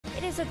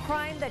is a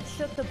crime that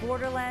shook the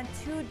borderland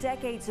 2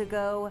 decades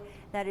ago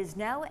that is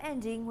now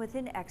ending with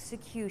an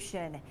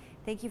execution.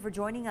 Thank you for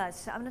joining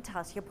us. I'm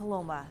Natasha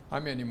Paloma.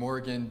 I'm Andy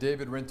Morgan.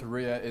 David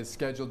Renteria is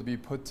scheduled to be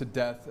put to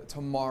death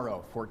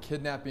tomorrow for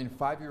kidnapping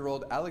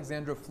 5-year-old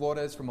Alexandra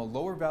Flores from a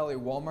Lower Valley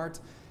Walmart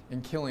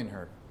and killing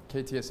her.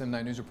 KTSM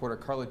 9 News reporter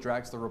Carla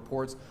Draxler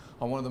reports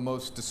on one of the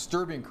most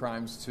disturbing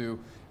crimes to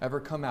ever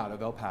come out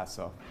of El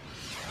Paso.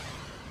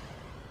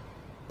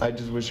 I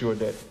just wish you were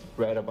dead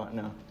right about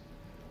now.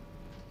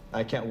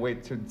 I can't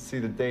wait to see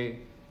the day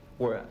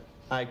where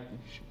I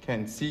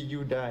can see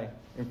you die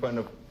in front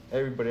of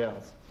everybody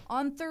else.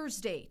 On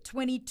Thursday,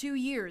 22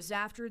 years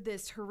after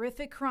this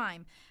horrific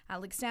crime,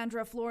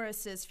 Alexandra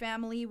Flores'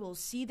 family will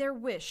see their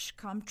wish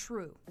come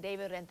true.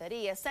 David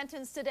Renteria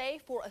sentenced today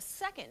for a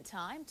second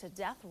time to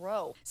death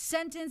row.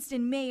 Sentenced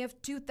in May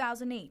of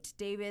 2008,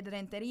 David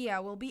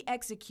Renteria will be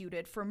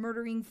executed for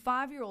murdering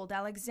 5-year-old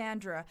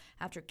Alexandra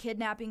after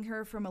kidnapping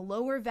her from a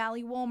Lower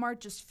Valley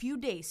Walmart just few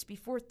days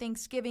before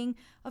Thanksgiving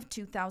of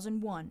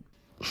 2001.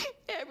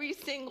 Every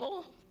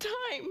single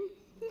time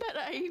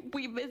that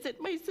we visit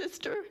my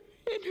sister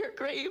in her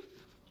grave,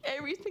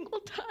 every single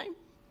time,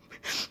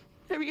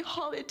 every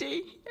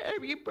holiday,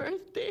 every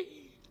birthday,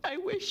 I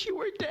wish you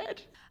were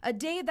dead. A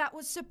day that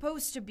was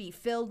supposed to be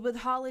filled with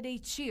holiday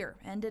cheer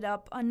ended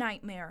up a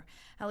nightmare.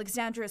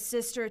 Alexandra's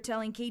sister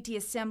telling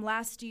KTSM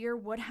last year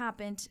what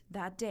happened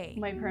that day.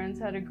 My parents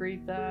had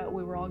agreed that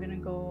we were all gonna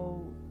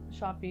go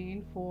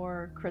shopping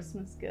for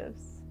Christmas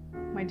gifts.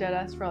 My dad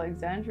asked for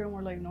Alexandra and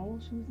we're like, no,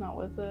 she was not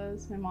with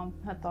us. My mom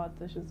had thought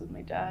that she was with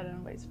my dad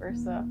and vice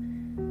versa.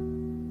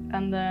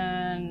 And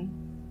then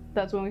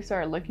that's when we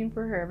started looking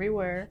for her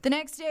everywhere. The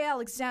next day,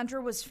 Alexandra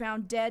was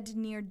found dead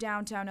near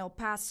downtown El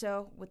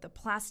Paso with a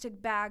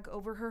plastic bag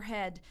over her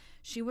head.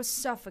 She was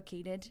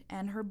suffocated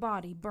and her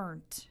body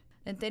burnt.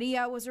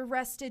 Renteria was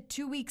arrested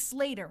 2 weeks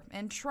later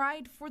and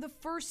tried for the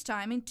first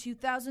time in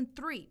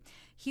 2003.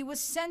 He was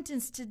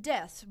sentenced to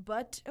death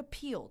but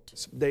appealed.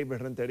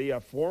 David Renteria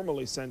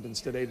formally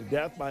sentenced today to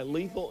death by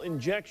lethal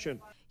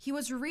injection. He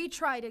was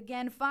retried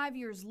again 5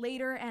 years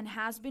later and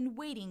has been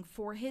waiting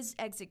for his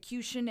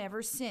execution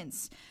ever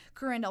since.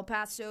 Current El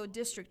Paso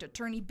District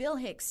Attorney Bill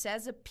Hicks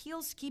says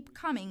appeals keep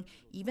coming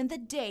even the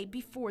day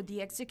before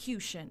the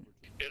execution.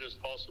 It is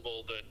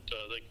possible that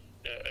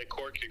a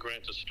court could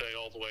grant a stay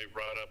all the way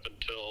right up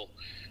until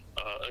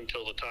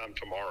the time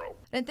tomorrow.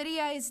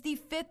 Renteria is the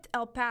 5th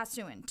El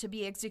Pasoan to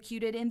be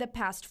executed in the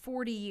past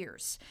 40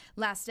 years.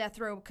 Last death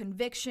row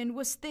conviction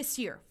was this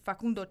year.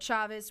 Facundo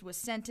Chavez was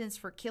sentenced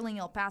for killing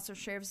El Paso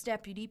Sheriff's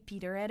Deputy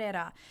Peter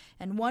Herrera,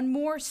 and one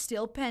more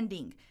still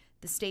pending,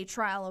 the state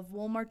trial of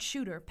Walmart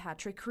shooter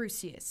Patrick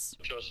Crucius.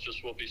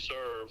 Justice will be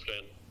served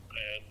and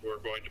we're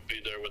going to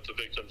be there with the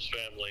victim's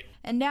family.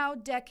 And now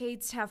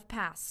decades have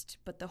passed,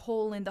 but the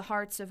hole in the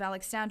hearts of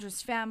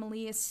Alexandra's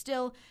family is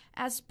still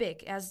as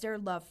big as their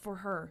love for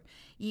her,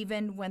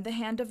 even when the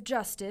hand of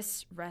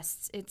justice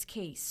rests its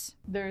case.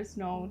 There's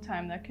no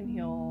time that can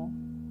heal,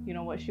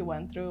 what she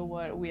went through,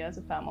 what we as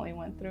a family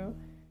went through.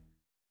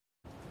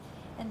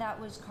 And that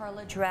was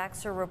Carla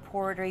Draxler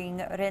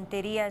reporting.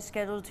 Renteria is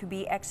scheduled to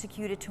be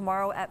executed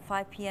tomorrow at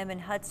 5 p.m. in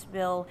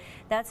Huntsville.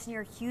 That's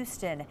near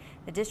Houston.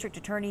 The district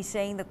attorney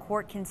saying the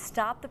court can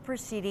stop the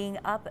proceeding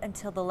up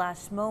until the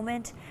last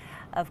moment.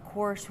 Of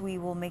course, we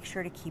will make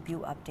sure to keep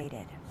you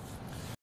updated.